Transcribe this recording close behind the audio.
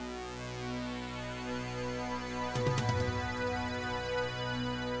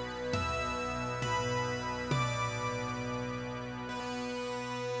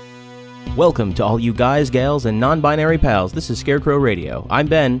Welcome to all you guys, gals, and non-binary pals. This is Scarecrow Radio. I'm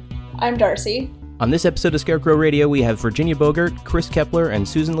Ben. I'm Darcy. On this episode of Scarecrow Radio, we have Virginia Bogart, Chris Kepler, and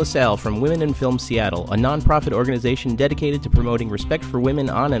Susan LaSalle from Women in Film Seattle, a non-profit organization dedicated to promoting respect for women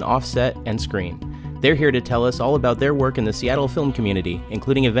on and off set and screen. They're here to tell us all about their work in the Seattle film community,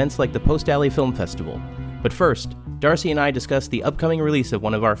 including events like the Post Alley Film Festival. But first, Darcy and I discuss the upcoming release of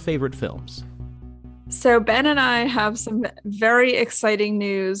one of our favorite films. So Ben and I have some very exciting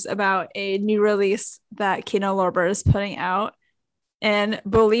news about a new release that Kino Lorber is putting out. And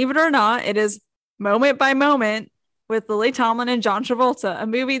believe it or not, it is Moment by Moment with Lily Tomlin and John Travolta, a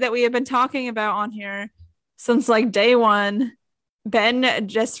movie that we have been talking about on here since like day one. Ben,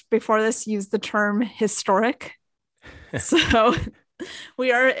 just before this, used the term historic. So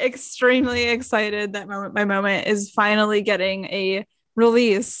we are extremely excited that Moment by Moment is finally getting a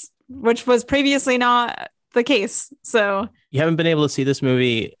release, which was previously not the case. So you haven't been able to see this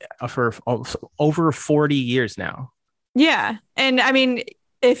movie for over 40 years now. Yeah. And I mean,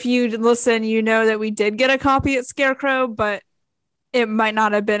 if you listen, you know that we did get a copy at Scarecrow, but it might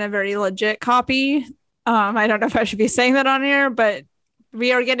not have been a very legit copy. I don't know if I should be saying that on here, but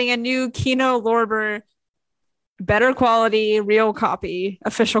we are getting a new Kino Lorber, better quality, real copy,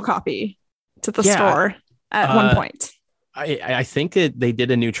 official copy to the store at one point. I think that they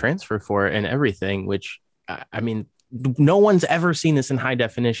did a new transfer for it and everything, which, I mean, no one's ever seen this in high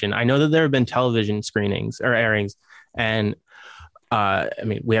definition. I know that there have been television screenings or airings, and I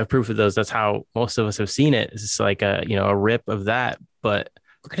mean, we have proof of those. That's how most of us have seen it. It's just like a rip of that. But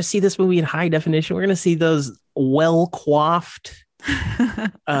we're going to see this movie in high definition. We're going to see those well-coiffed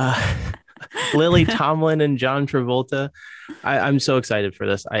Lily Tomlin and John Travolta. I'm so excited for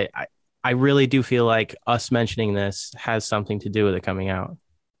this. I really do feel like us mentioning this has something to do with it coming out.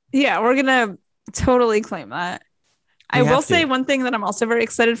 Yeah, we're going to totally claim that. I will say one thing that I'm also very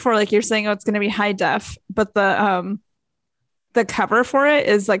excited for, like you're saying, it's going to be high def, but the cover for it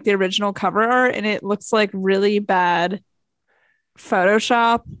is like the original cover art, and it looks like really bad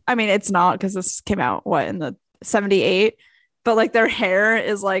Photoshop. I mean, it's not, because this came out, in the 78, but like their hair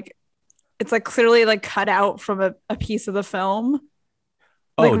is like, it's like clearly like cut out from a piece of the film.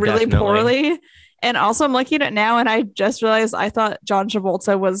 Like really definitely. Poorly. And also I'm looking at it now and I just realized I thought John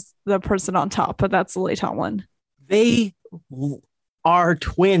Travolta was the person on top, but that's Lily Tomlin. They are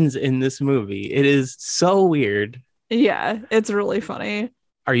twins in this movie. It is so weird. Yeah, it's really funny.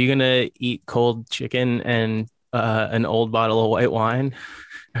 Are you gonna eat cold chicken and an old bottle of white wine,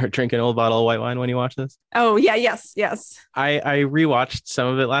 or drink an old bottle of white wine when you watch this? Oh yeah, yes. I rewatched some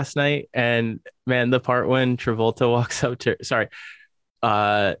of it last night, and man, the part when Travolta walks up to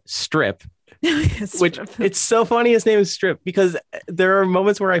Strip, which it's so funny his name is Strip, because there are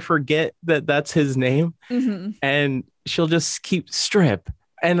moments where I forget that that's his name, and she'll just keep Strip,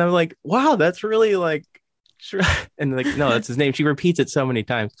 and I'm like, wow, that's really like, and like, no, that's his name. She repeats it so many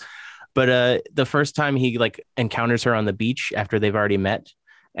times. But the first time he like encounters her on the beach after they've already met,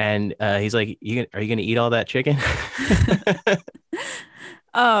 and he's like, are you gonna eat all that chicken?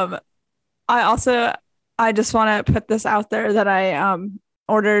 I just want to put this out there that I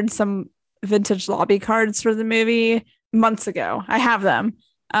ordered some vintage lobby cards for the movie months ago. I have them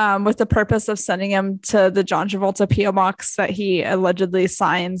with the purpose of sending them to the John Travolta P.O. box that he allegedly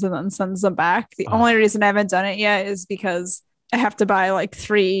signs and then sends them back. The only reason I haven't done it yet is because I have to buy like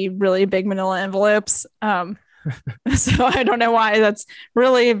 3 really big manila envelopes. So I don't know why that's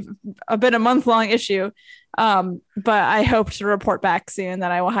really a month-long issue. But I hope to report back soon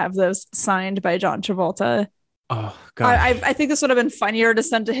that I will have those signed by John Travolta. Oh God. I think this would have been funnier to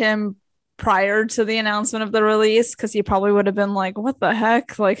send to him prior to the announcement of the release, because he probably would have been like, what the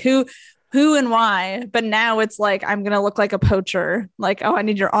heck? Like who and why? But now it's like, I'm going to look like a poacher. Like, oh, I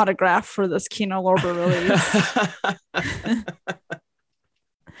need your autograph for this Kino Lorber release.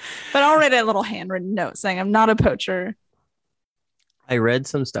 But I'll write a little handwritten note saying I'm not a poacher. I read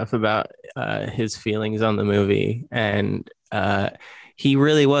some stuff about his feelings on the movie, and he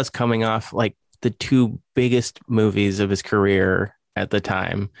really was coming off like the 2 biggest movies of his career at the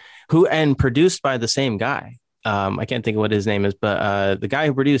time, and produced by the same guy. I can't think of what his name is, but the guy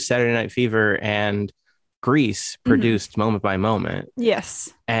who produced Saturday Night Fever and Grease produced Moment by Moment.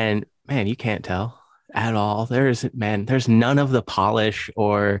 Yes. And man, you can't tell at all. There's none of the polish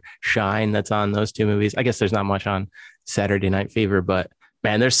or shine that's on those 2 movies. I guess there's not much on Saturday Night Fever, but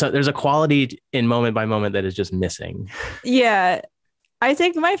man, there's a quality in Moment by Moment that is just missing. Yeah. I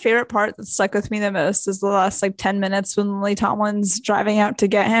think my favorite part that stuck with me the most is the last like 10 minutes when Lily Tomlin's driving out to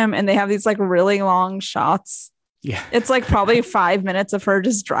get him, and they have these like really long shots. Yeah. It's like probably 5 minutes of her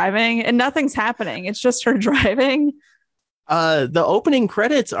just driving and nothing's happening. It's just her driving. The opening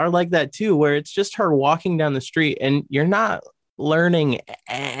credits are like that too, where it's just her walking down the street and you're not learning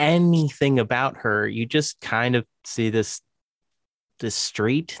anything about her. You just kind of see this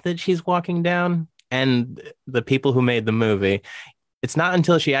street that she's walking down and the people who made the movie. It's not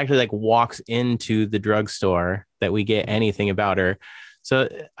until she actually like walks into the drugstore that we get anything about her. So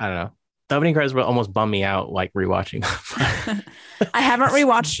I don't know. The opening credits will almost bum me out, like rewatching. I haven't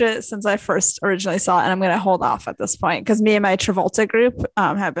rewatched it since I first originally saw it, and I'm going to hold off at this point because me and my Travolta group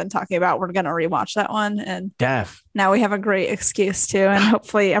have been talking about we're going to rewatch that one, and now we have a great excuse to, and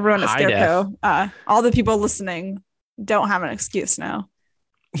hopefully everyone at Scareco, all the people listening, don't have an excuse now.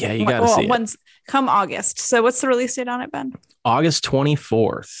 Yeah, you got to see it. Come August. So what's the release date on it, Ben? August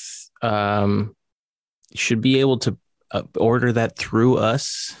 24th. You should be able to order that through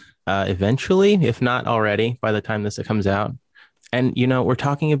us eventually, if not already, by the time this comes out. And, you know, we're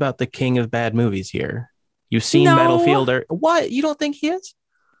talking about the king of bad movies here. You've seen Battlefield or what? You don't think he is?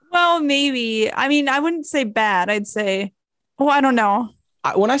 Well, maybe. I mean, I wouldn't say bad. I'd say, I don't know.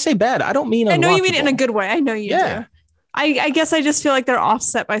 When I say bad, I don't mean I know you mean it in a good way. I know you do. I guess I just feel like they're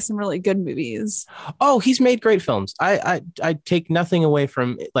offset by some really good movies. Oh, he's made great films. I take nothing away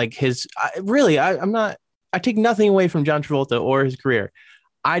from like his. I take nothing away from John Travolta or his career.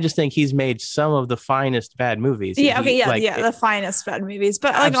 I just think he's made some of the finest bad movies. The finest bad movies.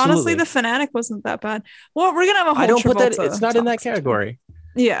 But like absolutely. Honestly, The Fanatic wasn't that bad. Well, we're gonna have a whole. I don't put that. It's not in that category.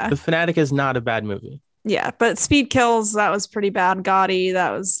 Yeah, The Fanatic is not a bad movie. Yeah, but Speed Kills, that was pretty bad. Gotti, that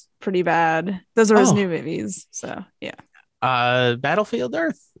was pretty bad. Those are his new movies. So yeah. Battlefield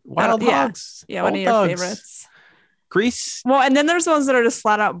Earth, Wild Hogs. Yeah, one of your favorites. Grease. Well, and then there's ones that are just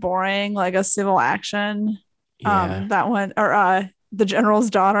flat out boring, like a Civil Action. Yeah. That one, or The General's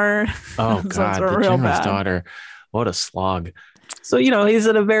Daughter. Oh God, The General's Daughter. What a slog. So, you know, he's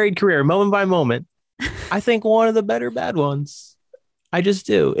in a varied career, moment by moment. I think one of the better bad ones. I just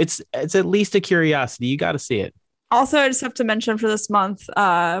do. It's at least a curiosity. You got to see it. Also, I just have to mention for this month,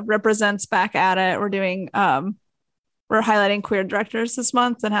 Represents back at it. We're doing, we're highlighting queer directors this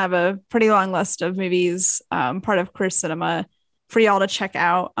month and have a pretty long list of movies, part of Queer Cinema for y'all to check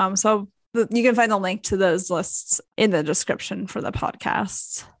out. So you can find the link to those lists in the description for the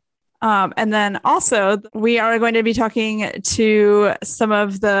podcast. And then also we are going to be talking to some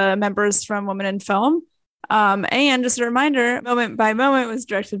of the members from Women in Film. And just a reminder, Moment by Moment was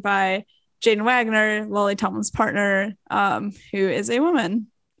directed by Jaden Wagner, Lily Tomlin's partner, who is a woman.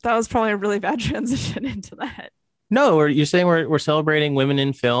 That was probably a really bad transition into that. No, you're saying we're celebrating women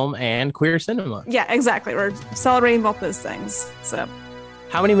in film and queer cinema. Yeah, exactly. We're celebrating both those things. So,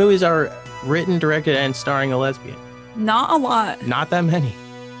 how many movies are written, directed, and starring a lesbian? Not a lot. Not that many.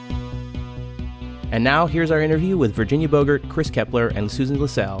 And now here's our interview with Virginia Bogert, Chris Kepler, and Susan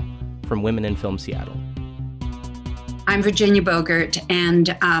LaSalle from Women in Film Seattle. I'm Virginia Bogert,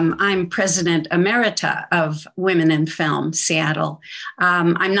 and I'm President Emerita of Women in Film Seattle.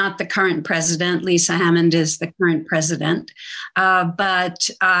 I'm not the current president. Lisa Hammond is the current president, but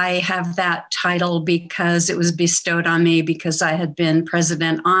I have that title because it was bestowed on me because I had been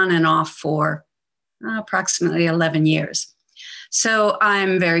president on and off for approximately 11 years. So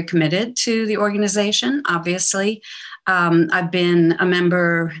I'm very committed to the organization, obviously. I've been a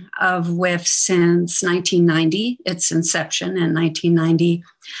member of WIF since 1990, its inception in 1990.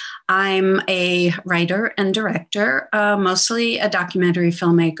 I'm a writer and director, mostly a documentary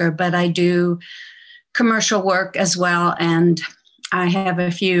filmmaker, but I do commercial work as well. And I have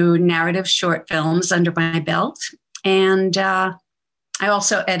a few narrative short films under my belt. And I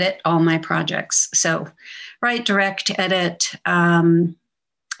also edit all my projects. So write, direct, edit,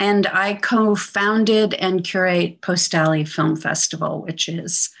 and I co-founded and curate Post Alley Film Festival, which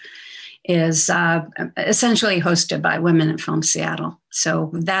is essentially hosted by Women in Film Seattle. So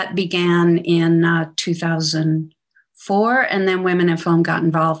that began in 2004, and then Women in Film got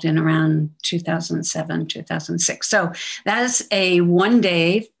involved in around 2007, 2006. So that is a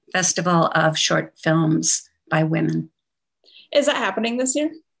one-day festival of short films by women. Is that happening this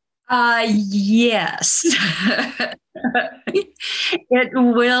year? Yes. It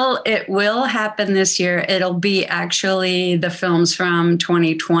will happen this year. It'll be actually the films from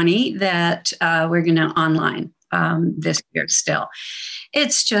 2020 that we're going to online this year still.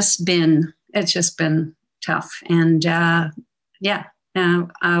 It's just been tough. And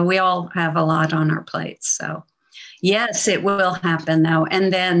we all have a lot on our plates. So yes, it will happen though.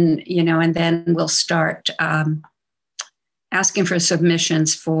 And then, we'll start asking for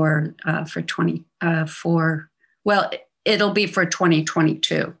submissions for it'll be for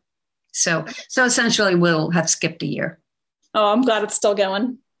 2022. So essentially we'll have skipped a year. Oh, I'm glad it's still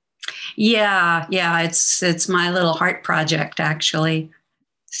going. Yeah, it's my little heart project, actually.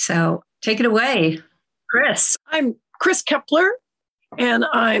 So take it away, Chris. I'm Chris Kepler, and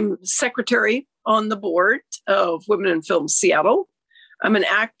I'm secretary on the board of Women in Film Seattle. I'm an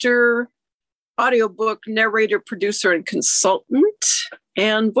actor, audiobook narrator, producer, and consultant,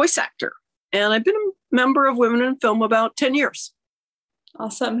 and voice actor. And I've been a member of Women in Film about 10 years.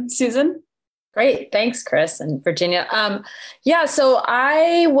 Awesome. Susan? Great. Thanks, Chris and Virginia. So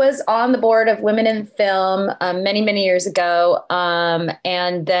I was on the board of Women in Film many, many years ago.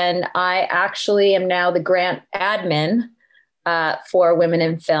 And then I actually am now the grant admin for Women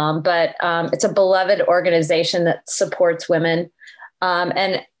in Film, but it's a beloved organization that supports women.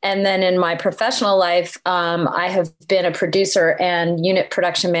 And then in my professional life, I have been a producer and unit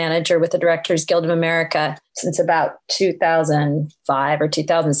production manager with the Directors Guild of America since about 2005 or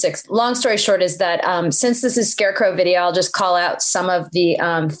 2006. Long story short is that since this is Scarecrow Video, I'll just call out some of the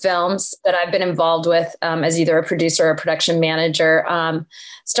films that I've been involved with as either a producer or a production manager.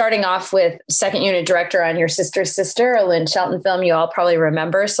 Starting off with second unit director on Your Sister's Sister, a Lynn Shelton film you all probably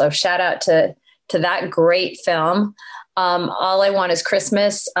remember. So shout out to that great film. All I Want is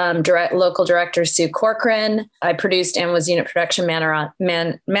Christmas, local director Sue Corcoran. I produced and was unit production manager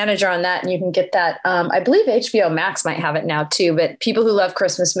on that. And you can get that. I believe HBO Max might have it now too, but people who love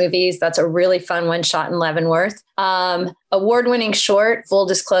Christmas movies, that's a really fun one, shot in Leavenworth. Award-winning short, full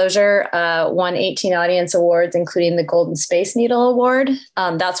disclosure, won 18 audience awards, including the Golden Space Needle Award.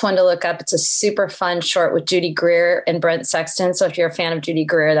 That's one to look up. It's a super fun short with Judy Greer and Brent Sexton. So if you're a fan of Judy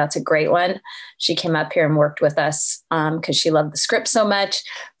Greer, that's a great one. She came up here and worked with us because she loved the script so much.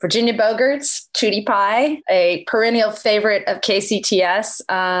 Virginia Bogert's Tootie Pie, a perennial favorite of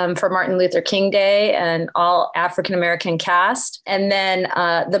KCTS for Martin Luther King Day and all African-American cast. And then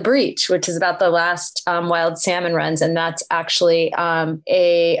The Breach, which is about the last wild salmon runs. And that's actually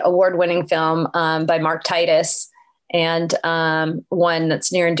a award-winning film by Mark Titus, and one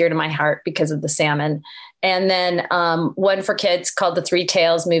that's near and dear to my heart because of the salmon. And then one for kids called The Three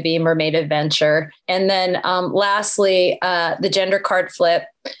Tails Movie, Mermaid Adventure. And then lastly, The Gender Card Flip,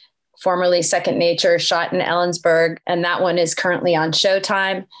 formerly Second Nature, shot in Ellensburg. And that one is currently on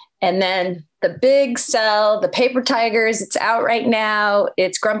Showtime. And then The Big Cell, The Paper Tigers, it's out right now.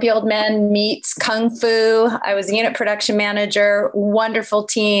 It's Grumpy Old Men meets Kung Fu. I was a unit production manager, wonderful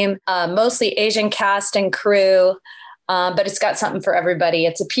team, mostly Asian cast and crew. But it's got something for everybody.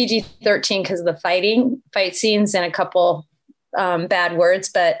 It's a PG-13 because of the fight scenes and a couple bad words,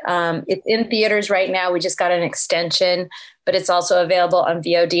 but it's in theaters right now. We just got an extension, but it's also available on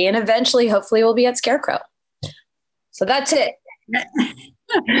VOD, and eventually, hopefully, we'll be at Scarecrow. So that's it.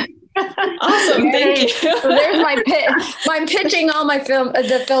 Awesome, thank you. So there's my pitch. I'm pitching all my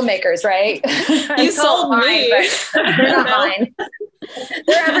the filmmakers, right? You sold me. They're not mine.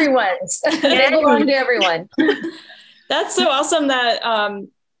 They're everyone's. They belong to everyone. That's so awesome that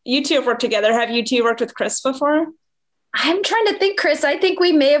you two have worked together. Have you two worked with Chris before? I'm trying to think, Chris. I think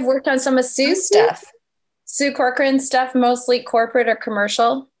we may have worked on some of Sue's stuff. Sue Corcoran stuff, mostly corporate or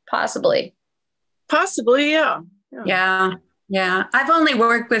commercial, possibly. Possibly, yeah. Yeah. I've only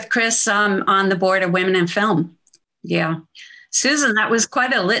worked with Chris on the board of Women in Film. Yeah. Susan, that was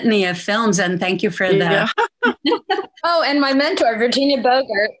quite a litany of films, and thank you for that. Oh, and my mentor, Virginia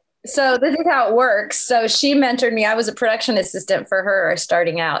Bogert. So this is how it works. So she mentored me. I was a production assistant for her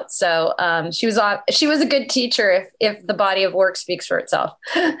starting out. So she was a good teacher if the body of work speaks for itself.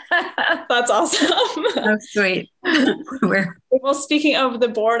 That's awesome. That's sweet. Well, speaking of the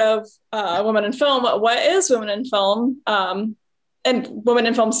board of Women in Film, what is Women in Film and Women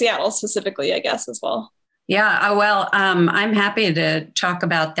in Film Seattle specifically, I guess, as well? Yeah, well, I'm happy to talk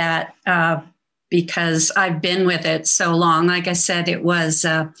about that because I've been with it so long. Like I said, it was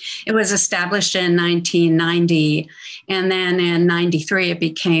established in 1990, and then in 93 it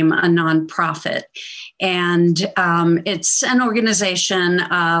became a nonprofit. And it's an organization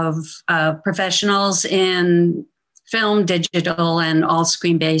of professionals in film, digital, and all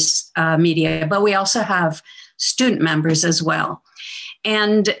screen-based media. But we also have student members as well.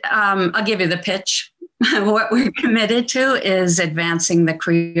 And I'll give you the pitch. What we're committed to is advancing the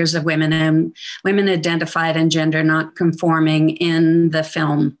careers of women and women identified and gender not conforming in the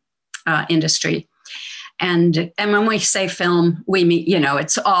film industry. And when we say film, we mean,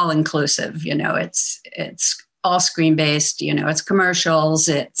 it's all inclusive, it's all screen based, it's commercials,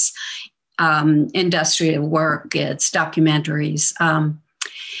 it's industrial work, it's documentaries.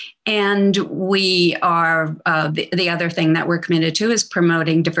 And we are, the other thing that we're committed to is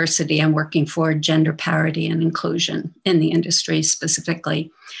promoting diversity and working for gender parity and inclusion in the industry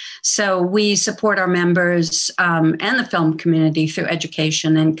specifically. So we support our members and the film community through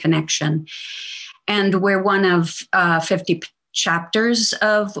education and connection. And we're one of 50 chapters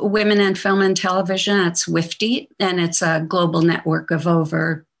of Women in Film and Television. That's WIFTY, and it's a global network of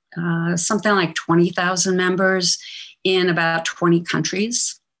over something like 20,000 members in about 20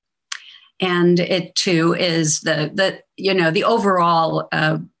 countries. And it too is the overall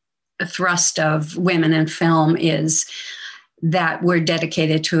thrust of Women in Film is that we're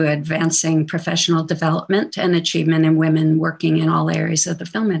dedicated to advancing professional development and achievement in women working in all areas of the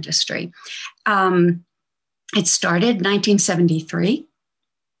film industry. It started in 1973.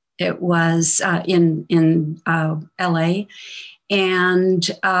 It was in LA, and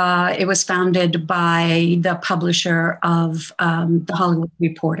it was founded by the publisher of The Hollywood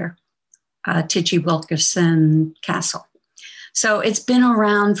Reporter, Tichy Wilkerson Castle. So it's been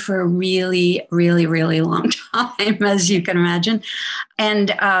around for a really, really, really long time, as you can imagine.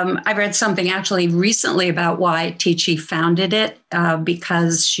 And I read something actually recently about why Tichy founded it,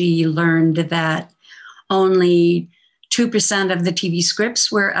 because she learned that only 2% of the TV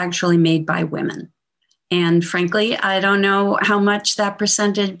scripts were actually made by women. And frankly, I don't know how much that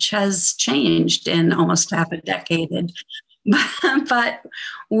percentage has changed in almost half a decade. But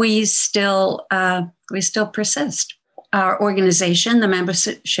we still persist. Our organization, the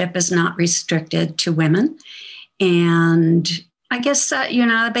membership is not restricted to women. And I guess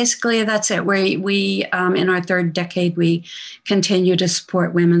basically that's it. We in our third decade, we continue to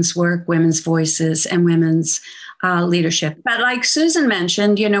support women's work, women's voices, and women's leadership. But like Susan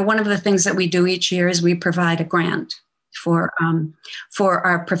mentioned, one of the things that we do each year is we provide a grant for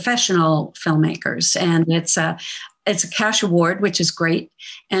our professional filmmakers, and it's a cash award, which is great.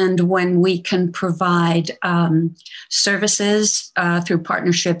 And when we can provide services through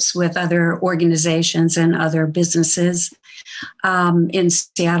partnerships with other organizations and other businesses in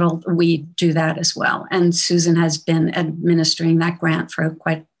Seattle, we do that as well. And Susan has been administering that grant for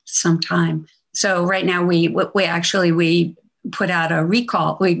quite some time. So right now we put out a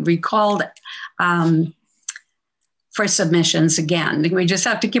recall. We recalled for submissions again. We just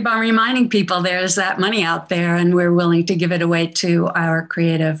have to keep on reminding people there's that money out there, and we're willing to give it away to our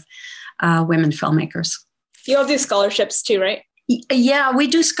creative women filmmakers. You all do scholarships too, right? Yeah, we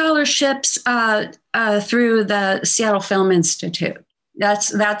do scholarships through the Seattle Film Institute.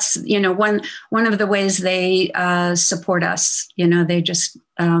 That's one of the ways they support us. They just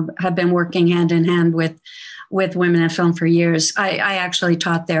have been working hand in hand with women in film for years. I actually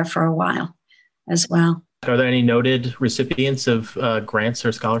taught there for a while as well. Are there any noted recipients of grants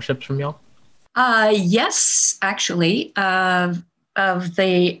or scholarships from y'all? Yes, actually, of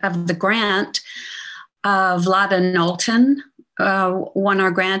the grant, Vlada Knowlton won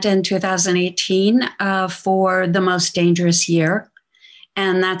our grant in 2018 for the most dangerous year.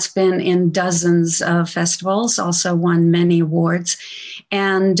 And that's been in dozens of festivals, also won many awards.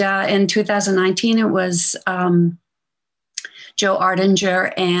 And in 2019, it was Joe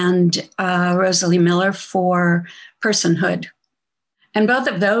Ardinger and Rosalie Miller for Personhood. And both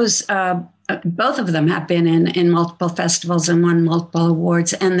of them have been in multiple festivals and won multiple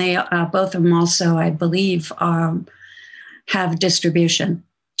awards. And they both of them also, I believe, have distribution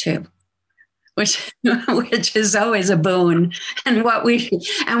too, which is always a boon, and what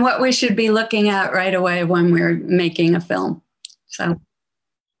we should be looking at right away when we're making a film. So,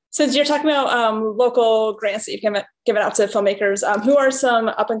 since you're talking about local grants that you've given out to filmmakers, who are some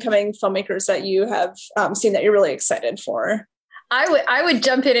up and coming filmmakers that you have seen that you're really excited for? I would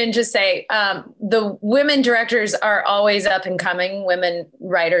jump in and just say the women directors are always up and coming, women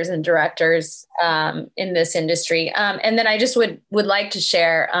writers and directors in this industry. And then I just would like to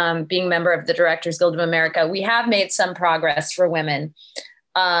share, being a member of the Directors Guild of America, we have made some progress for women.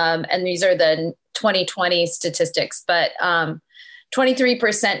 And these are the 2020 statistics, but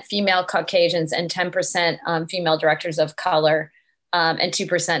 23% female Caucasians and 10% female directors of color, and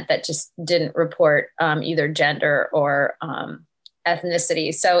 2% that just didn't report either gender or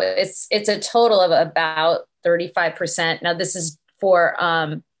ethnicity. So it's a total of about 35%. Now this is for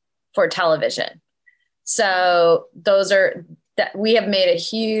television. So those are that we have made a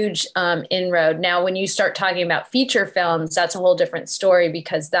huge inroad. Now, when you start talking about feature films, that's a whole different story,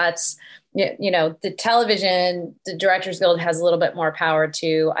 because that's, the television, the Directors Guild has a little bit more power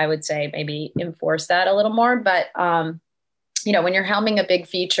to, I would say, maybe enforce that a little more. But, when you're helming a big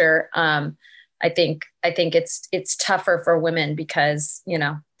feature, I think it's tougher for women because,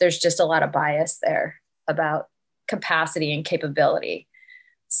 there's just a lot of bias there about capacity and capability.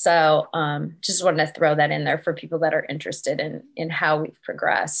 So just wanted to throw that in there for people that are interested in how we've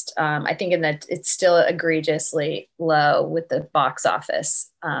progressed. I think in that it's still egregiously low with the box office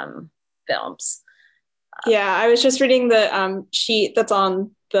films. Yeah, I was just reading the sheet that's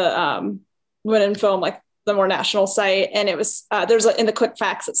on the Women in Film, like the more national site, and it was there's in the quick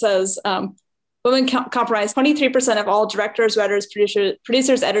facts it says women comprise 23% of all directors, writers,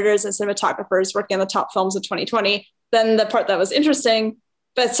 producers, editors, and cinematographers working on the top films of 2020. Then the part that was interesting,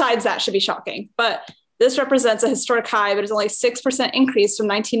 besides that, should be shocking, but this represents a historic high, but it's only 6% increase from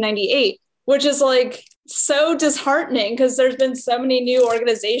 1998, which is like so disheartening because there's been so many new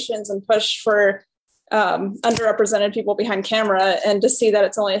organizations and push for underrepresented people behind camera, and to see that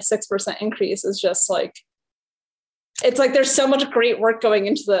it's only a 6% increase is just like, it's like there's so much great work going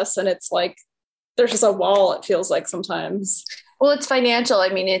into this, and it's like there's just a wall, it feels like sometimes. Well, it's financial. I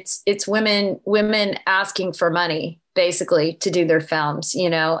mean, it's women asking for money basically to do their films,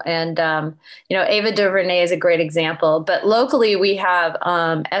 and Ava DuVernay is a great example, but locally we have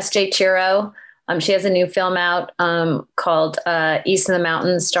SJ Chiro. She has a new film out called East in the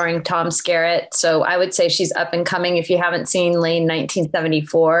Mountains, starring Tom Skerritt. So I would say she's up and coming. If you haven't seen Lane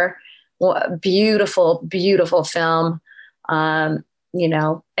 1974, beautiful, beautiful film. And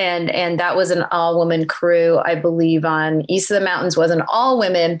that was an all-woman crew, I believe. On East of the Mountains wasn't all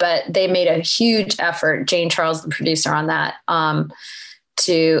women, but they made a huge effort. Jane Charles, the producer on that, and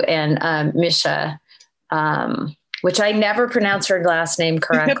Misha. Which I never pronounced her last name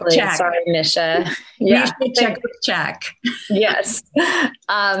correctly. Sorry, Misha. Yeah. Check. Yes.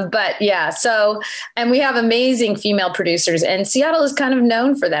 But yeah, so, and we have amazing female producers, and Seattle is kind of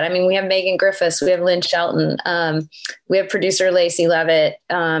known for that. I mean, we have Megan Griffiths, we have Lynn Shelton, we have producer Lacey Levitt,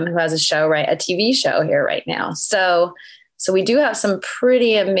 who has a TV show here right now. So we do have some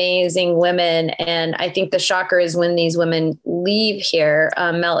pretty amazing women. And I think the shocker is when these women leave here.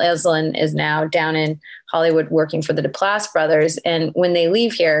 Mel Eslin is now down in Hollywood working for the Duplass brothers. And when they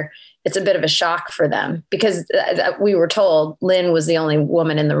leave here, it's a bit of a shock for them because we were told Lynn was the only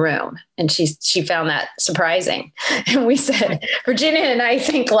woman in the room. And she found that surprising. And we said, Virginia and I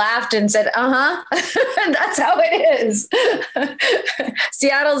think laughed and said, and that's how it is.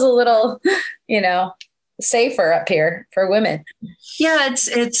 Seattle's a little, safer up here for women. Yeah,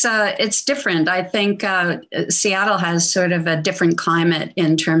 it's different. I think Seattle has sort of a different climate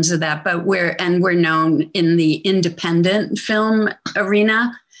in terms of that, but we're known in the independent film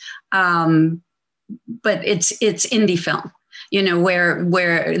arena, but it's indie film,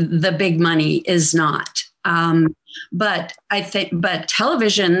 where the big money is not. But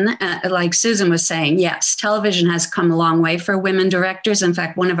television, like Susan was saying, yes, television has come a long way for women directors. In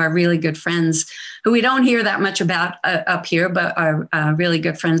fact, one of our really good friends, who we don't hear that much about up here, but our really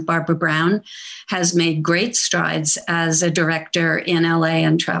good friend, Barbara Brown, has made great strides as a director in LA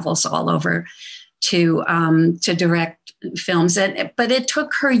and travels all over to direct films. But it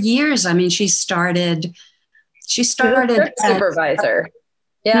took her years. I mean, she started supervisor.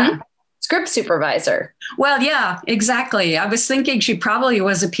 Yeah. Script supervisor. Well, yeah, exactly. I was thinking she probably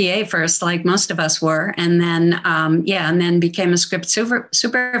was a PA first, like most of us were, and then became a script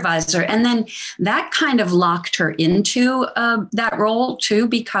supervisor. And then that kind of locked her into that role too,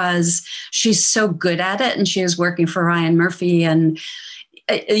 because she's so good at it, and she was working for Ryan Murphy, and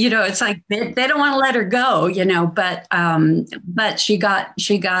it's like they don't want to let her go, but she got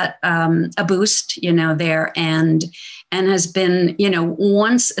a boost, there, and has been,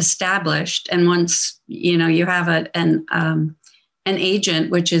 once established, and once, you have an agent,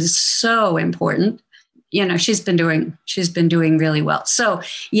 which is so important, she's been doing really well. So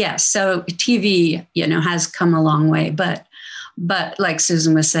yes, so TV, has come a long way, but like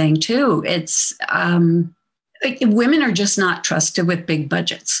Susan was saying too, it's, women are just not trusted with big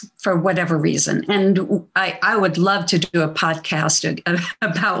budgets for whatever reason. And I would love to do a podcast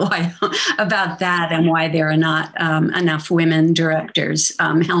about that and why there are not enough women directors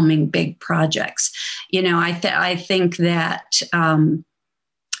helming big projects. I think that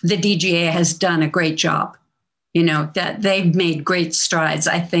the DGA has done a great job, that they've made great strides.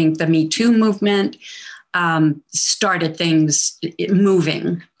 I think the Me Too movement started things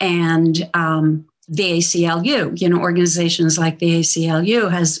moving, and the ACLU, organizations like the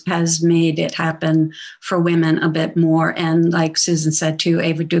ACLU has made it happen for women a bit more. And like Susan said too,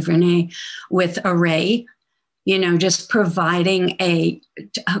 Ava DuVernay with Array, just providing a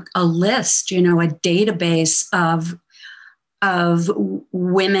list, a database of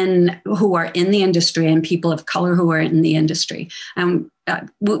women who are in the industry and people of color who are in the industry. And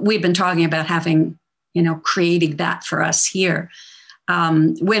we've been talking about having, creating that for us here.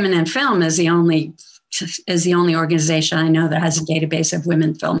 Women in Film is the only is the only organization I know that has a database of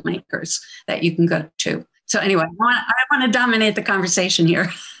women filmmakers that you can go to. So anyway, I want to dominate the conversation here.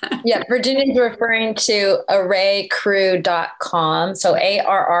 Yeah, Virginia's referring to arraycrew.com. So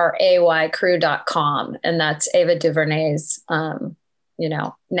ARRAY crew.com. And that's Ava DuVernay's,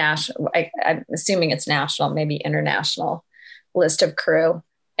 national, I'm assuming it's national, maybe international list of crew.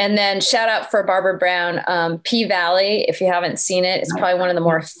 And then shout out for Barbara Brown, P-Valley. If you haven't seen it, it's probably one of the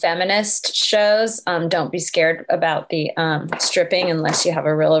more feminist shows. Don't be scared about the stripping unless you have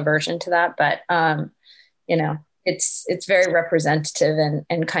a real aversion to that. But, it's very representative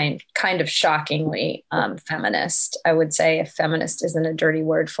and kind of shockingly feminist. I would say if feminist isn't a dirty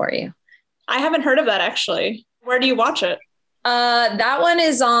word for you. I haven't heard of that, actually. Where do you watch it? That one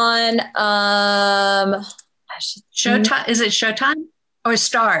is on Showtime. Is it Showtime or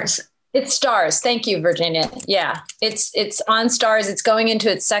Stars? It's Stars. Thank you, Virginia. Yeah, it's on Stars. It's going into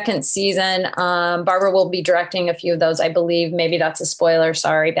its second season. Barbara will be directing a few of those, I believe. Maybe that's a spoiler.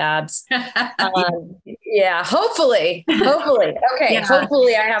 Sorry, Babs. Yeah, hopefully. Okay, yeah.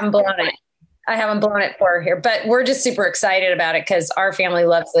 Hopefully I haven't blown it. For her here, but we're just super excited about it because our family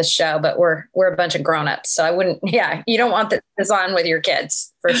loves this show, but we're a bunch of grown-ups. So I wouldn't, you don't want this on with your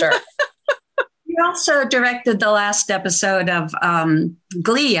kids for sure. She also directed the last episode of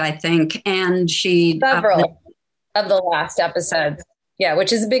Glee, I think, and she several of the last episodes. Yeah,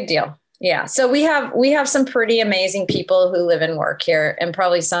 which is a big deal. Yeah, so we have some pretty amazing people who live and work here, and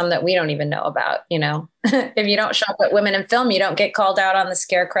probably some that we don't even know about. If you don't shop at Women in Film, you don't get called out on the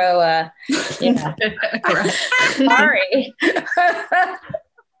Scarecrow. Sorry.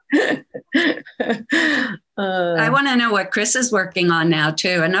 I want to know what Chris is working on now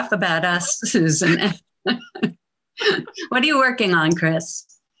too. Enough about us, Susan. What are you working on, Chris?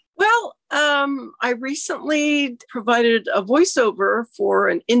 Well, I recently provided a voiceover for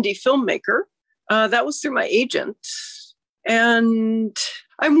an indie filmmaker. That was through my agent. And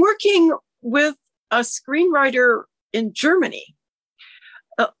I'm working with a screenwriter in Germany.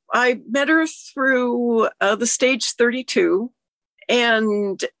 I met her through the Stage 32,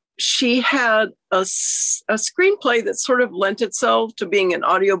 and she had a screenplay that sort of lent itself to being an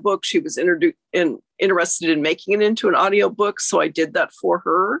audiobook. She was interested in making it into an audiobook, so I did that for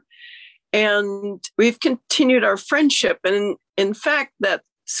her. And we've continued our friendship. And in fact, that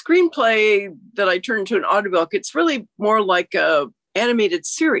screenplay that I turned into an audiobook, it's really more like a animated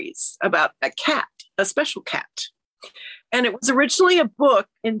series about a cat, a special cat. And it was originally a book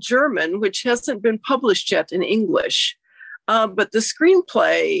in German, which hasn't been published yet in English. But the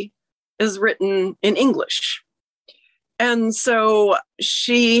screenplay is written in English. And so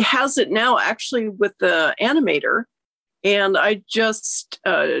she has it now actually with the animator. And I just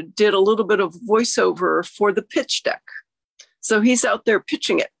did a little bit of voiceover for the pitch deck. So he's out there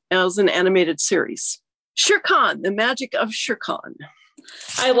pitching it as an animated series. Shere Khan, the magic of Shere Khan.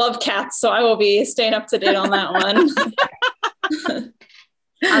 I love cats, so I will be staying up to date on that one.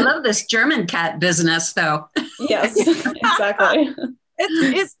 I love this German cat business, though. Yes, exactly.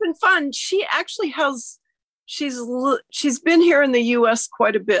 It's been fun. She actually has, she's been here in the U.S.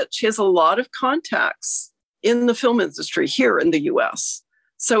 quite a bit. She has a lot of contacts in the film industry here in the U.S.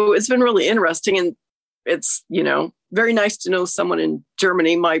 So it's been really interesting. And it's, very nice to know someone in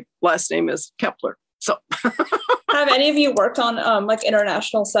Germany. My last name is Kepler. So have any of you worked on like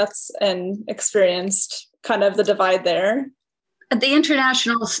international sets and experienced kind of the divide there? The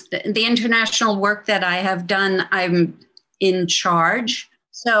international work that I have done, I'm in charge.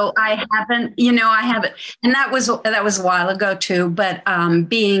 So I haven't, and that was a while ago too, but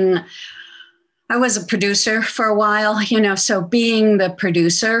I was a producer for a while, so being the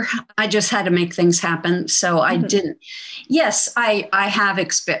producer, I just had to make things happen. So I didn't. Yes, I have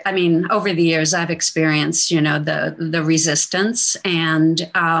over the years, I've experienced, the resistance. And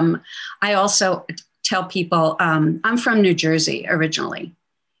I also tell people I'm from New Jersey originally.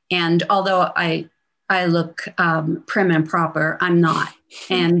 And although I look prim and proper, I'm not.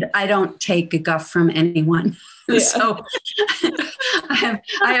 And I don't take a guff from anyone. Yeah. So I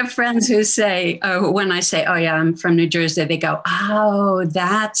have friends who say, when I say, oh yeah, I'm from New Jersey, they go, oh,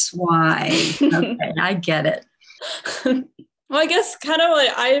 that's why. Okay, I get it. Well, I guess kind of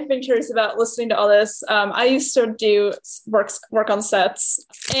like I've been curious about listening to all this. I used to do work on sets,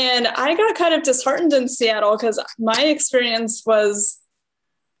 and I got kind of disheartened in Seattle because my experience was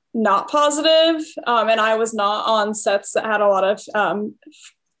not positive, and I was not on sets that had a lot of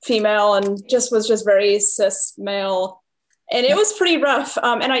female and was just very cis male, and it was pretty rough.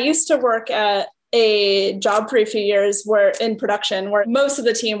 And I used to work at a job for a few years where in production where most of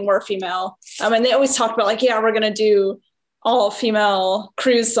the team were female, and they always talked about like, yeah, we're gonna do all female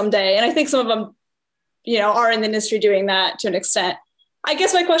crews someday. And I think some of them are in the industry doing that to an extent. I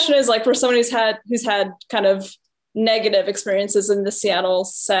guess my question is like, for someone who's had kind of negative experiences in the Seattle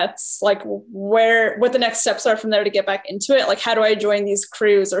sets, like what the next steps are from there to get back into it. Like, how do I join these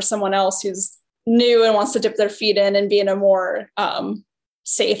crews, or someone else who's new and wants to dip their feet in and be in a more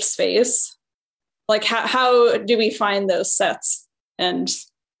safe space? Like, how do we find those sets and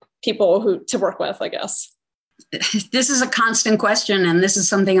people to work with, I guess? This is a constant question, and this is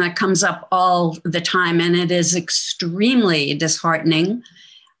something that comes up all the time, and it is extremely disheartening,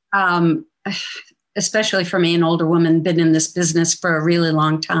 especially for me, an older woman, been in this business for a really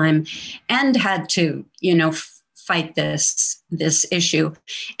long time and had to, fight this issue.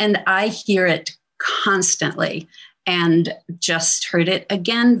 And I hear it constantly, and just heard it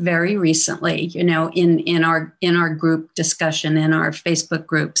again very recently, in our group discussion, in our Facebook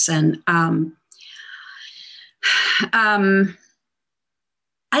groups. And I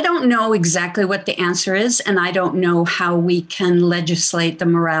don't know exactly what the answer is, and I don't know how we can legislate the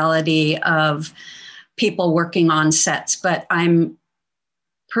morality of people working on sets, but I'm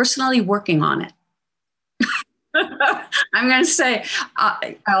personally working on it. I'm going to say,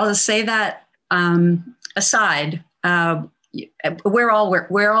 I'll say that aside. We're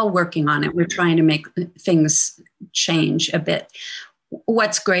all working on it. We're trying to make things change a bit.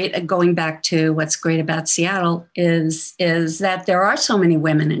 What's great, going back to what's great about Seattle is that there are so many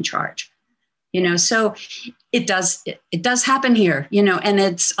women in charge, so it does happen here, and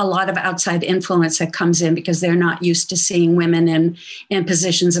it's a lot of outside influence that comes in because they're not used to seeing women in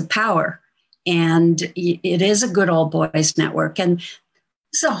positions of power. And it is a good old boys network. And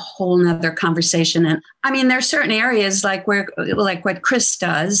it's a whole nother conversation. And I mean, there are certain areas like what Chris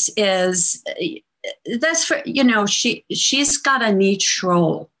does is, that's for, she's got a niche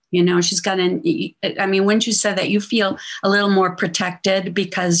role, she's got wouldn't you say that you feel a little more protected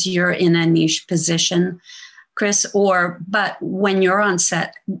because you're in a niche position, Chris? But when you're on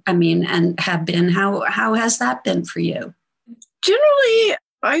set, and have been, how has that been for you? Generally,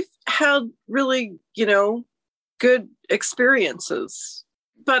 I've had really, good experiences,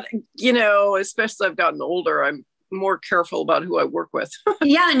 but, especially I've gotten older, I'm more careful about who I work with.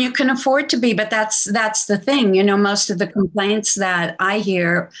 Yeah, and you can afford to be, but that's the thing. Most of the complaints that I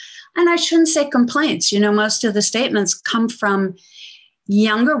hear, and I shouldn't say complaints, most of the statements come from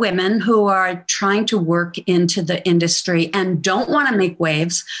younger women who are trying to work into the industry and don't want to make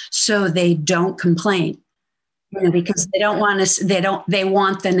waves, so they don't complain, because they don't want to, they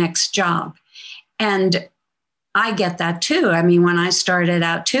want the next job. And I get that too. When I started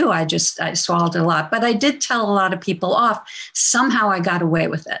out too, I swallowed a lot, but I did tell a lot of people off. Somehow I got away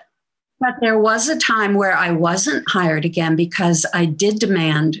with it. But there was a time where I wasn't hired again because I did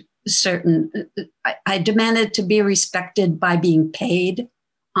demand I demanded to be respected by being paid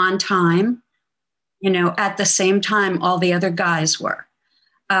on time, at the same time all the other guys were.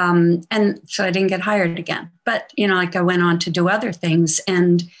 And so I didn't get hired again. But, I went on to do other things,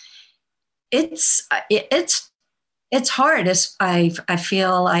 and it's hard. I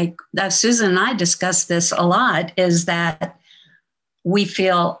feel like Susan and I discuss this a lot, is that we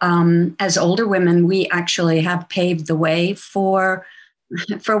feel as older women, we actually have paved the way for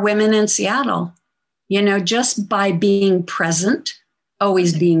women in Seattle, just by being present,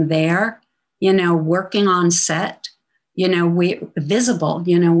 always being there, working on set, we visible,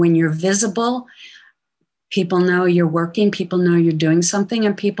 when you're visible, people know you're working, people know you're doing something,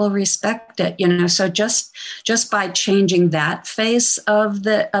 and people respect it, so just by changing that face of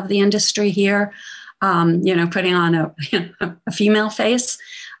the industry here, putting on a female face,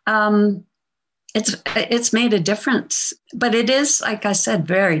 it's made a difference. But it is, like I said,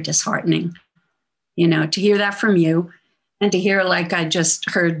 very disheartening, to hear that from you, and to hear, like I just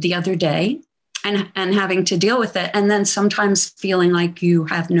heard the other day, and having to deal with it, and then sometimes feeling like you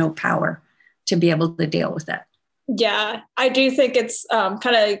have no power to be able to deal with it. Yeah, I do think it's kind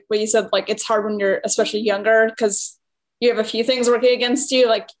of what you said, like it's hard when you're especially younger because you have a few things working against you,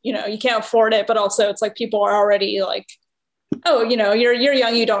 like, you can't afford it, but also it's like people are already like, oh, you're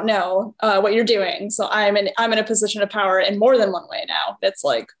young, you don't know what you're doing. So I'm in a position of power in more than one way now. It's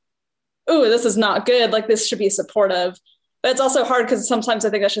like, oh, this is not good. Like, this should be supportive. But it's also hard because sometimes I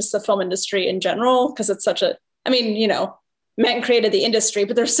think that's just the film industry in general, because it's such a, men created the industry,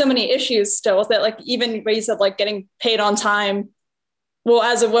 but there's so many issues still with it. Like, even what you said, like getting paid on time. Well,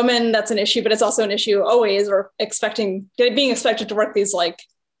 as a woman, that's an issue, but it's also an issue always, or being expected to work these like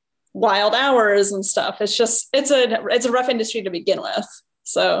wild hours and stuff. It's just, it's a rough industry to begin with.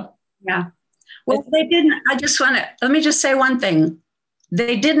 So, yeah. Well, they didn't, let me just say one thing.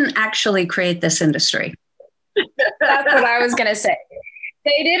 They didn't actually create this industry. That's what I was going to say.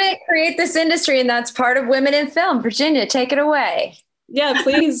 They didn't create this industry, and that's part of women in film. Virginia, take it away. Yeah,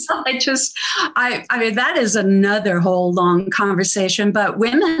 please. I mean, that is another whole long conversation, but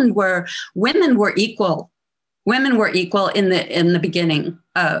women were equal. Women were equal in the beginning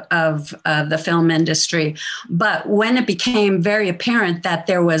of the film industry. But when it became very apparent that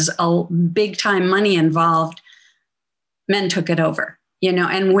there was a big time money involved, men took it over,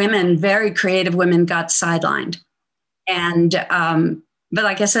 and women, very creative women, got sidelined. And but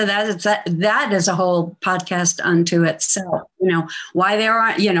like I said, that is a whole podcast unto itself. Why there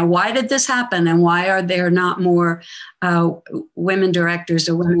aren't, why did this happen, and why are there not more women directors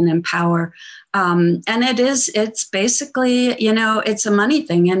or women in power? And it's basically, it's a money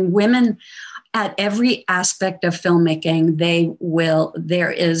thing, and women at every aspect of filmmaking,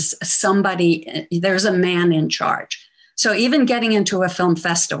 there's a man in charge. So even getting into a film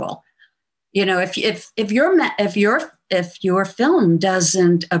festival, if your film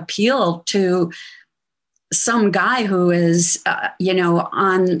doesn't appeal to some guy who is,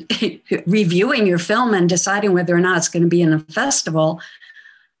 on reviewing your film and deciding whether or not it's going to be in a festival,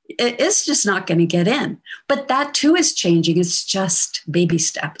 it's just not going to get in. But that too is changing. It's just baby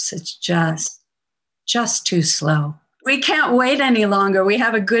steps. It's just too slow. We can't wait any longer. We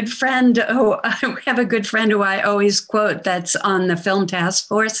have a good friend who I always quote, that's on the film task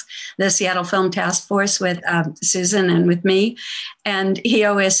force, the Seattle Film Task Force, with Susan and with me. And he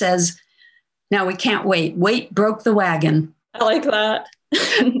always says, "Now we can't wait. Wait broke the wagon." I like that.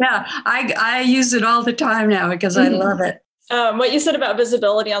 Yeah, I use it all the time now because I love it. What you said about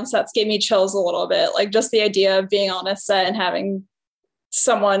visibility on sets gave me chills a little bit. Like just the idea of being on a set and having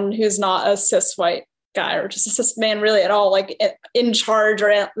someone who's not a cis white guy or just a cis man really at all, like in charge or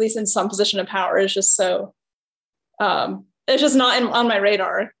at least in some position of power, is just so, it's just not on my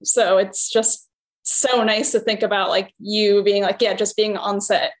radar. So it's just so nice to think about, like, you being like, yeah, just being on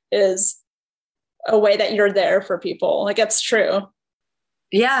set is a way that you're there for people. Like, it's true.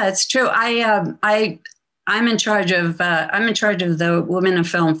 Yeah, it's true. I'm in charge of the Women in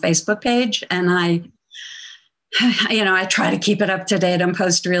Film Facebook page, and I try to keep it up to date and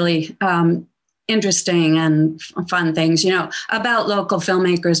post really interesting and fun things, about local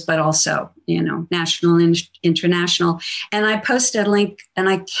filmmakers, but also, national and international. And I posted a link, and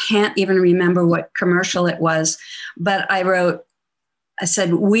I can't even remember what commercial it was, but I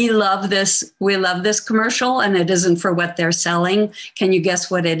said, we love this commercial, and it isn't for what they're selling. Can you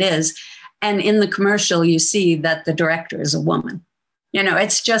guess what it is? And in the commercial, you see that the director is a woman.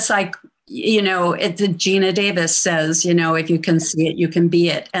 It's just like, Gina Davis says, if you can see it, you can be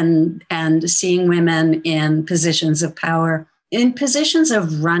it. And seeing women in positions of power, in positions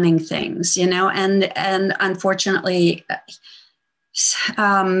of running things, and unfortunately,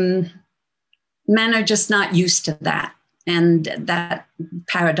 men are just not used to that. And that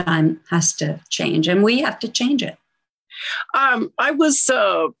paradigm has to change, and we have to change it. I was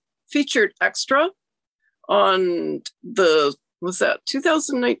featured extra on was that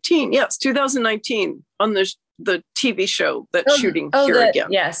 2019? Yes, 2019 on the TV show that's shooting here again.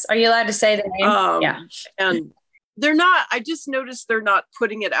 Yes. Are you allowed to say the name? Yeah. And they're not, I just noticed they're not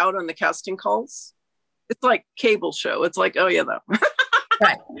putting it out on the casting calls. It's like cable show. It's like, oh yeah, that.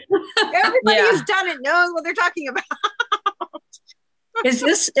 Right. Everybody who's done it knows what they're talking about. Is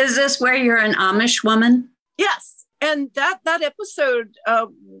this where you're an Amish woman? Yes. And that episode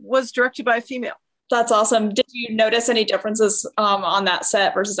was directed by a female. That's awesome. Did you notice any differences on that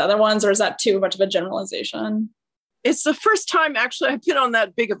set versus other ones, or is that too much of a generalization? It's the first time actually I've been on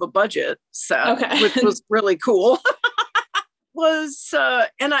that big of a budget set, okay. Which was really cool.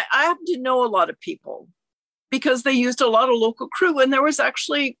 And I happen to know a lot of people because they used a lot of local crew, and there was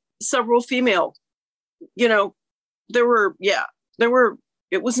actually several female, it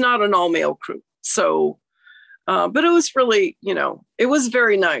was not an all male crew. So, but it was really, it was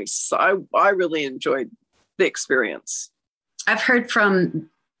very nice. I really enjoyed the experience. I've heard from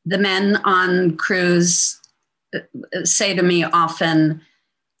the men on crews say to me often,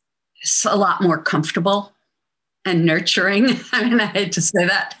 it's a lot more comfortable and nurturing. I mean, I hate to say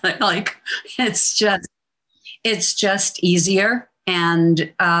that, like it's just easier. And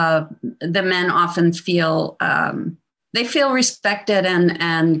the men often feel, they feel respected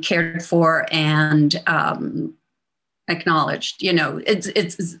and cared for and acknowledged.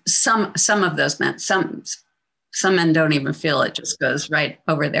 It's some of those men. Some men don't even feel it; just goes right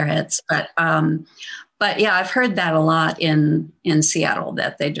over their heads. But yeah, I've heard that a lot in Seattle,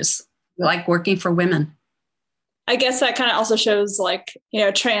 that they just like working for women. I guess that kind of also shows, like,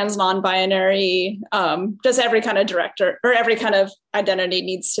 trans, non-binary, just every kind of director or every kind of identity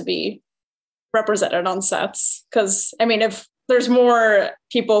needs to be represented on sets. Because I mean, if there's more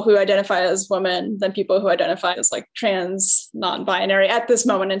people who identify as women than people who identify as like trans, non-binary at this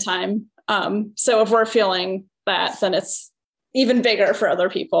moment in time. So if we're feeling that, then it's even bigger for other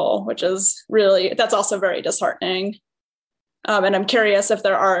people, which is really, that's also very disheartening. And I'm curious if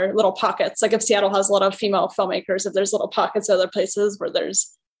there are little pockets, like if Seattle has a lot of female filmmakers, if there's little pockets of other places where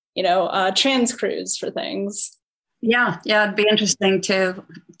there's, trans crews for things. Yeah, it'd be interesting to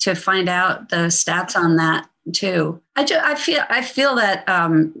find out the stats on that too. I feel that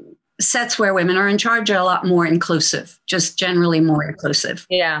sets where women are in charge are a lot more inclusive, just generally more inclusive.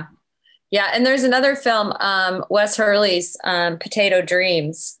 Yeah. And there's another film, Wes Hurley's Potato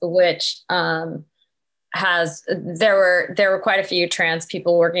Dreams, which there were quite a few trans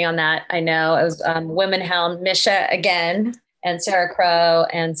people working on that. I know it was women helm, Misha again, and Sarah Crow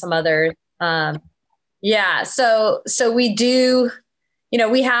and some others. So we do,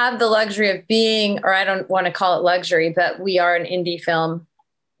 we have the luxury of being, or I don't want to call it luxury, but we are an indie film,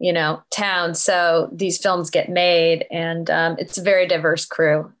 town. So these films get made, and it's a very diverse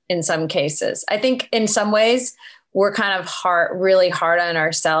crew in some cases. I think in some ways we're kind of really hard on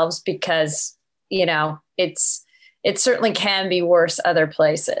ourselves because, it certainly can be worse other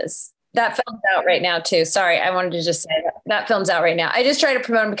places. That film's out right now too. Sorry, I wanted to just say that film's out right now. I just try to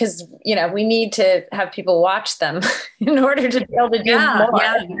promote them because, we need to have people watch them in order to be able to do more.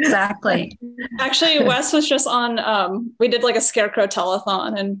 Yeah, exactly. Actually, Wes was just on, we did like a Scarecrow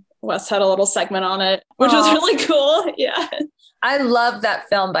telethon, and Wes had a little segment on it, which was really cool. Yeah. I love that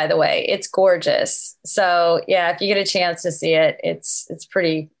film, by the way. It's gorgeous. So yeah, if you get a chance to see it, it's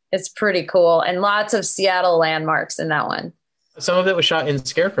pretty cool. And lots of Seattle landmarks in that one. Some of it was shot in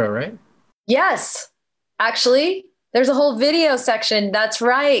Scarecrow, right? Yes. Actually, there's a whole video section. That's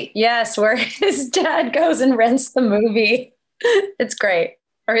right. Yes. Where his dad goes and rents the movie. It's great.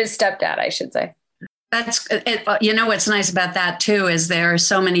 Or his stepdad, I should say. That's it. What's nice about that too is there are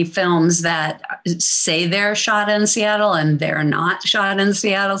so many films that say they're shot in Seattle and they're not shot in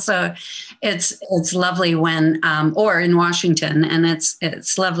Seattle. So it's lovely when, or in Washington, and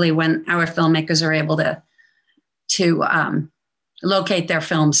it's lovely when our filmmakers are able to locate their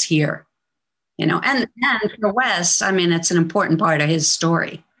films here, and for Wes, it's an important part of his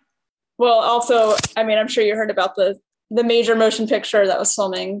story. Well, also, I'm sure you heard about the major motion picture that was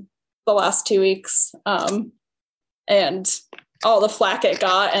filming the last 2 weeks, and all the flack it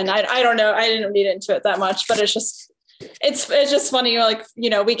got. And I don't know, I didn't read into it that much, but it's just funny.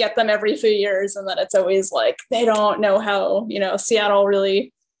 We get them every few years, and then it's always like, they don't know how, Seattle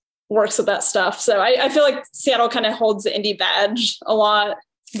really works with that stuff. So I feel like Seattle kind of holds the indie badge a lot,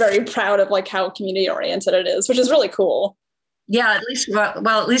 very proud of like how community oriented it is, which is really cool. Yeah, at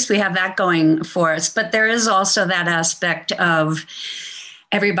least we have that going for us. But there is also that aspect of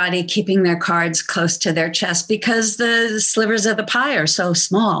everybody keeping their cards close to their chest because the slivers of the pie are so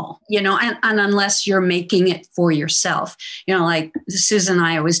small, and unless you're making it for yourself, like Susan and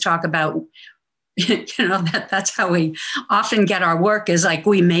I always talk about, that's how we often get our work is like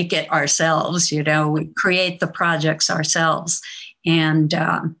we make it ourselves, we create the projects ourselves. And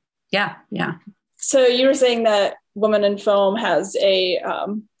yeah. So you were saying that Women in Film has a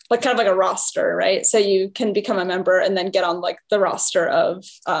kind of like a roster, right? So you can become a member and then get on like the roster of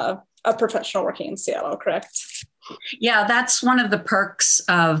a professional working in Seattle, correct? Yeah, that's one of the perks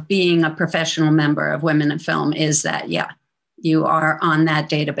of being a professional member of Women in Film is that, you are on that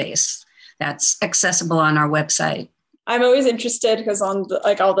database. That's accessible on our website. I'm always interested because on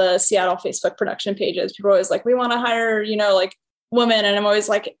all the Seattle Facebook production pages, people are always like, we want to hire, women. And I'm always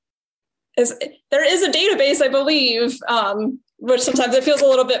like, there is a database, I believe, which sometimes it feels a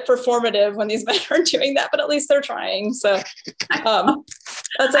little bit performative when these men are doing that, but at least they're trying. So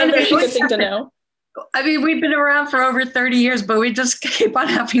that's a very good thing to know. We've been around for over 30 years, but we just keep on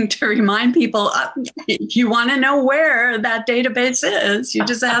having to remind people, if you want to know where that database is, you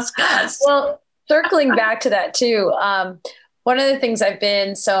just ask us. Well, circling back to that too, one of the things I've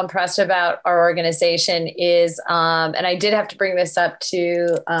been so impressed about our organization is, and I did have to bring this up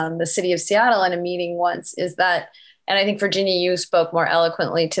to the city of Seattle in a meeting once, is that, and I think Virginia, you spoke more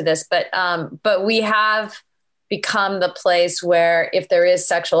eloquently to this, but we have become the place where if there is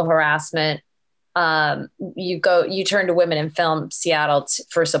sexual harassment, you turn to Women in Film Seattle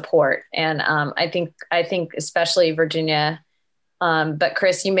for support. And I think especially Virginia, but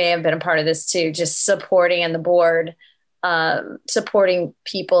Chris, you may have been a part of this too, just supporting and the board, supporting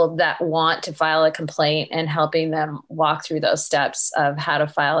people that want to file a complaint and helping them walk through those steps of how to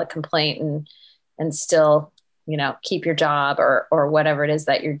file a complaint and still, keep your job or whatever it is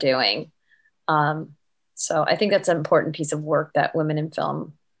that you're doing. So I think that's an important piece of work that Women in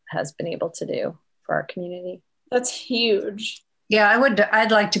Film has been able to do for our community. That's huge. Yeah,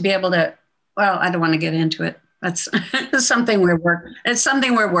 I'd like to be able to, well, I don't want to get into it. That's something it's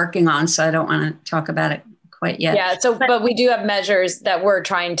something we're working on. So I don't want to talk about it quite yet. Yeah. So, but we do have measures that we're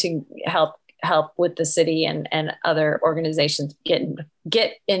trying to help with the city and other organizations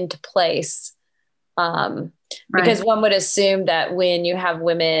get into place. Because one would assume that when you have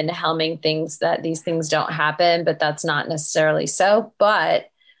women helming things, that these things don't happen, but that's not necessarily so. But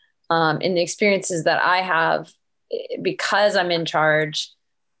in the experiences that I have, because I'm in charge,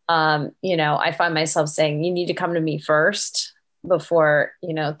 I find myself saying, you need to come to me first before,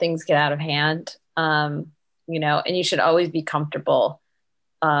 things get out of hand, and you should always be comfortable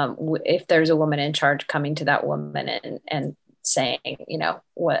if there's a woman in charge coming to that woman and saying,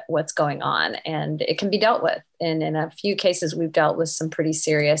 what's going on, and it can be dealt with. And in a few cases, we've dealt with some pretty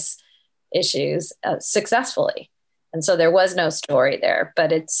serious issues successfully. And so there was no story there,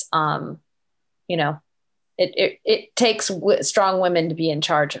 but it's, it takes strong women to be in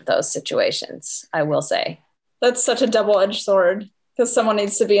charge of those situations, I will say. That's such a double-edged sword, because someone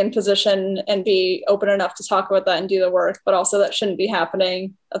needs to be in position and be open enough to talk about that and do the work, but also that shouldn't be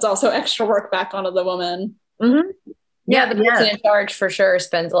happening. That's also extra work back onto the woman. Mm-hmm. Yeah, the person in charge for sure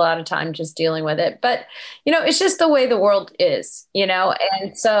spends a lot of time just dealing with it. But, it's just the way the world is,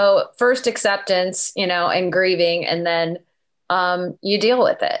 and so first acceptance, and grieving, and then you deal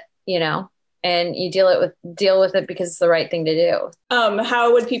with it, and you deal with it because it's the right thing to do.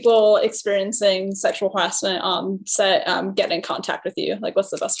 How would people experiencing sexual harassment on set get in contact with you? Like, what's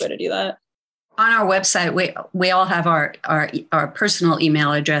the best way to do that? On our website, we all have our personal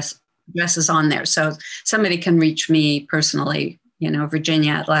email addresses on there. So somebody can reach me personally,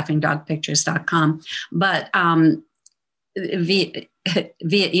 Virginia at laughingdogpictures.com. But via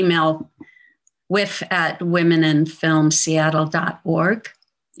email, whiff@womeninfilmseattle.org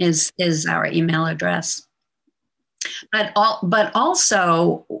is our email address. But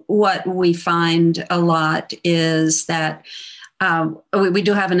also what we find a lot is that we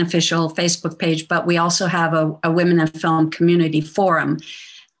do have an official Facebook page, but we also have a Women in Film community forum.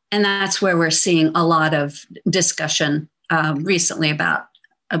 And that's where we're seeing a lot of discussion recently about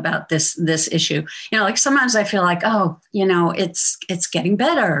this issue. Like sometimes I feel like, it's getting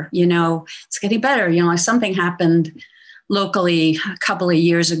better. It's getting better. Like something happened locally a couple of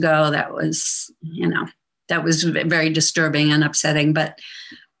years ago that was very disturbing and upsetting. But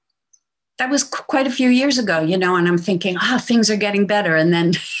that was quite a few years ago, and I'm thinking, things are getting better. And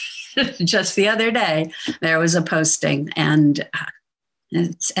then just the other day, there was a posting and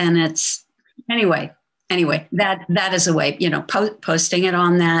it's anyway, that is a way, posting it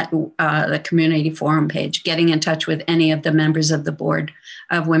on the community forum page, getting in touch with any of the members of the board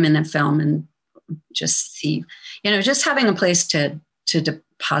of Women in Film and just see, just having a place to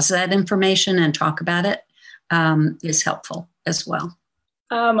deposit that information and talk about it is helpful as well.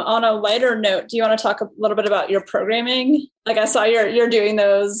 On a lighter note, do you want to talk a little bit about your programming? Like I saw you're doing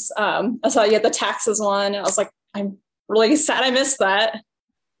those. I saw you had the taxes one, and I was like, I'm really sad I missed that.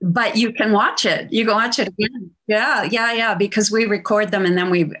 But you can watch it. You can watch it again. Yeah. Because we record them and then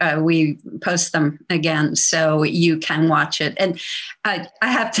we post them again, so you can watch it. And I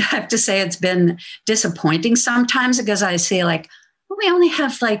have to say it's been disappointing sometimes because I see like, we only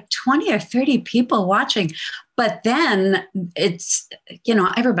have like 20 or 30 people watching. But then it's,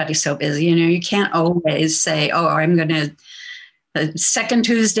 everybody's so busy. You can't always say, I'm going to. The second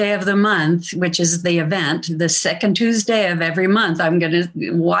Tuesday of the month, which is the event, the second Tuesday of every month, I'm going to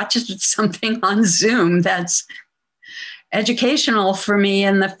watch something on Zoom that's educational for me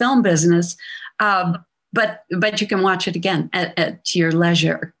in the film business. But you can watch it again at your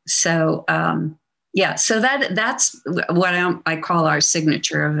leisure. So, so that's what I call our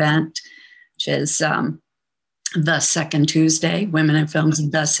signature event, which is the second Tuesday, Women in Film's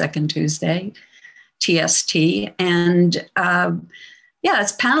the second Tuesday. TST. And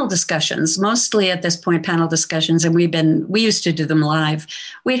it's panel discussions, mostly at this point, panel discussions. And we used to do them live.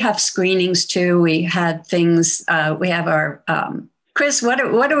 We'd have screenings too. We had things, we have our, Chris, what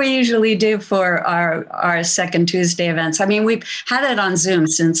do we usually do for our second Tuesday events? I mean, we've had it on Zoom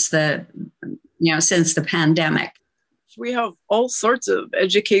since the pandemic. We have all sorts of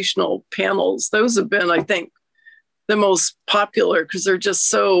educational panels. Those have been, I think, the most popular because they're just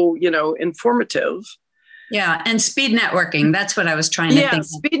so, informative. Yeah. And speed networking. That's what I was trying to think of.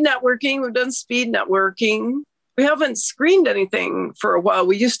 Speed networking. We've done speed networking. We haven't screened anything for a while.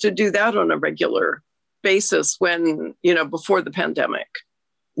 We used to do that on a regular basis when, before the pandemic.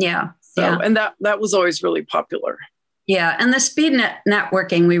 Yeah. And that was always really popular. Yeah. And the speed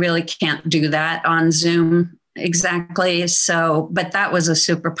networking, we really can't do that on Zoom exactly. So, but that was a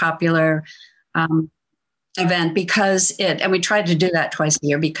super popular event because and we tried to do that twice a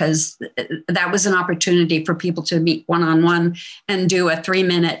year because that was an opportunity for people to meet one-on-one and do a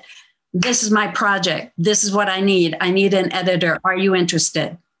 3-minute, this is my project, this is what I need an editor, are you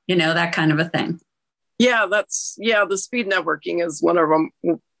interested, that kind of a thing. The speed networking is one of them.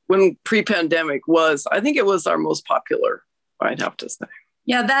 When pre-pandemic I think it was our most popular, I'd have to say.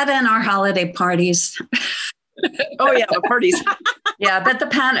 Yeah, that and our holiday parties. Oh yeah, the parties. Yeah, but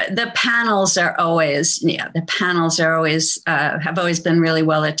the panels are always have always been really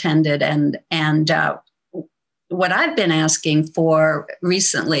well attended, and what I've been asking for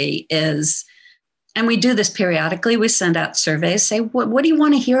recently is, and we do this periodically, we send out surveys, say, what do you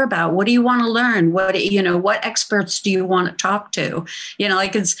want to hear about? What do you want to learn? What experts do you want to talk to?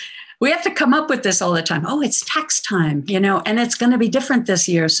 We have to come up with this all the time. Oh, it's tax time, and it's going to be different this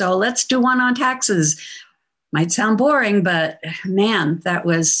year. So let's do one on taxes. Might sound boring, but man, that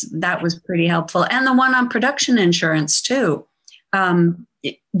was pretty helpful. And the one on production insurance too.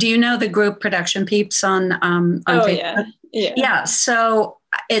 Do you know the group Production Peeps on Facebook? Yeah. So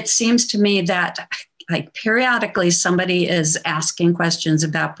it seems to me that periodically somebody is asking questions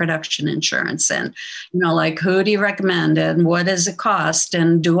about production insurance and, who do you recommend and what does it cost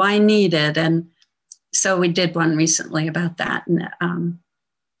and do I need it? And so we did one recently about that. And,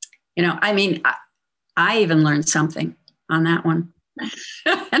 I even learned something on that one.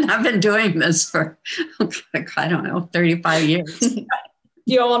 And I've been doing this for, 35 years. Do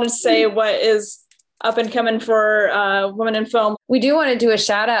you all want to say what is up and coming for Women in Film? We do want to do a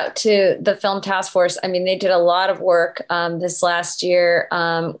shout out to the Film Task Force. I mean, they did a lot of work this last year.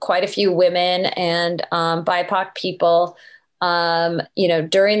 Quite a few women and BIPOC people,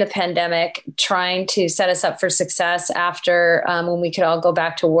 during the pandemic, trying to set us up for success after when we could all go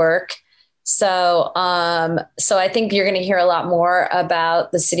back to work. So I think you're going to hear a lot more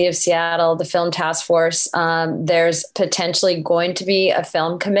about the city of Seattle, the Film Task Force. There's potentially going to be a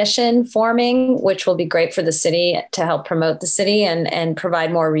film commission forming, which will be great for the city to help promote the city and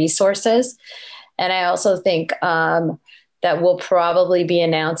provide more resources. And I also think that we'll probably be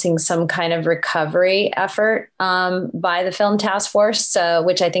announcing some kind of recovery effort by the Film Task Force,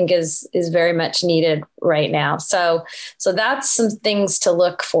 which I think is very much needed right now. So that's some things to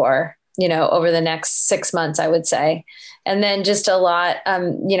look for, over the next 6 months, I would say. And then just a lot,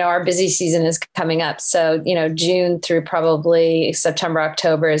 our busy season is coming up. So, June through probably September,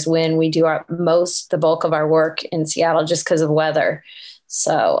 October is when we do the bulk of our work in Seattle just because of weather.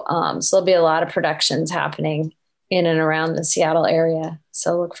 So there'll be a lot of productions happening in and around the Seattle area.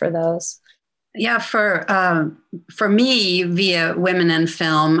 So look for those. Yeah, for me, via Women in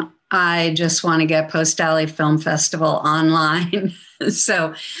Film, I just want to get Post Alley Film Festival online.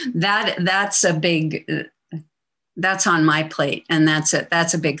 So that's on my plate, and that's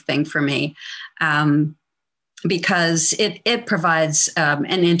a big thing for me, because it provides an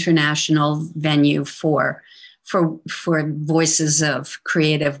international venue for voices of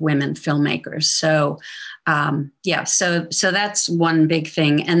creative women filmmakers. So so that's one big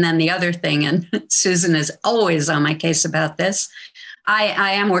thing. And then the other thing, and Susan is always on my case about this,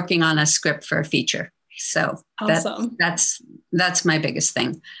 I am working on a script for a feature. So awesome. That's my biggest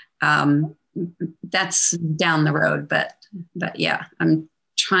thing. That's down the road, but yeah, I'm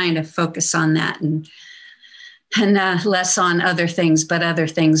trying to focus on that and less on other things, but other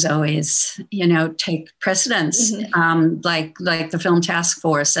things always, take precedence, like the Film Task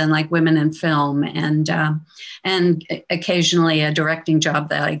Force and like Women in Film and occasionally a directing job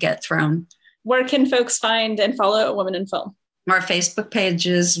that I get thrown. Where can folks find and follow Women in Film? Our Facebook page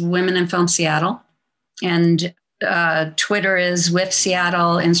is Women in Film Seattle, and Twitter is WIF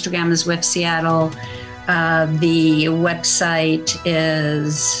Seattle, Instagram is WIF Seattle. The website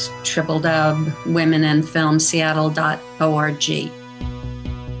is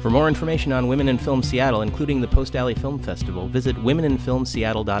www.womeninfilmseattle.org. For more information on Women in Film Seattle, including the Post Alley Film Festival, visit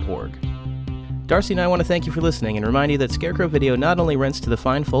womeninfilmseattle.org. Darcy and I want to thank you for listening and remind you that Scarecrow Video not only rents to the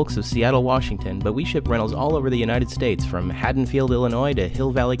fine folks of Seattle, Washington, but we ship rentals all over the United States, from Haddonfield, Illinois to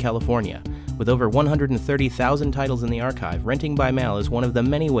Hill Valley, California. With over 130,000 titles in the archive, renting by mail is one of the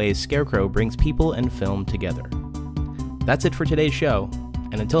many ways Scarecrow brings people and film together. That's it for today's show,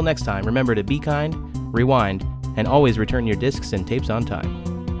 and until next time, remember to be kind, rewind, and always return your discs and tapes on time.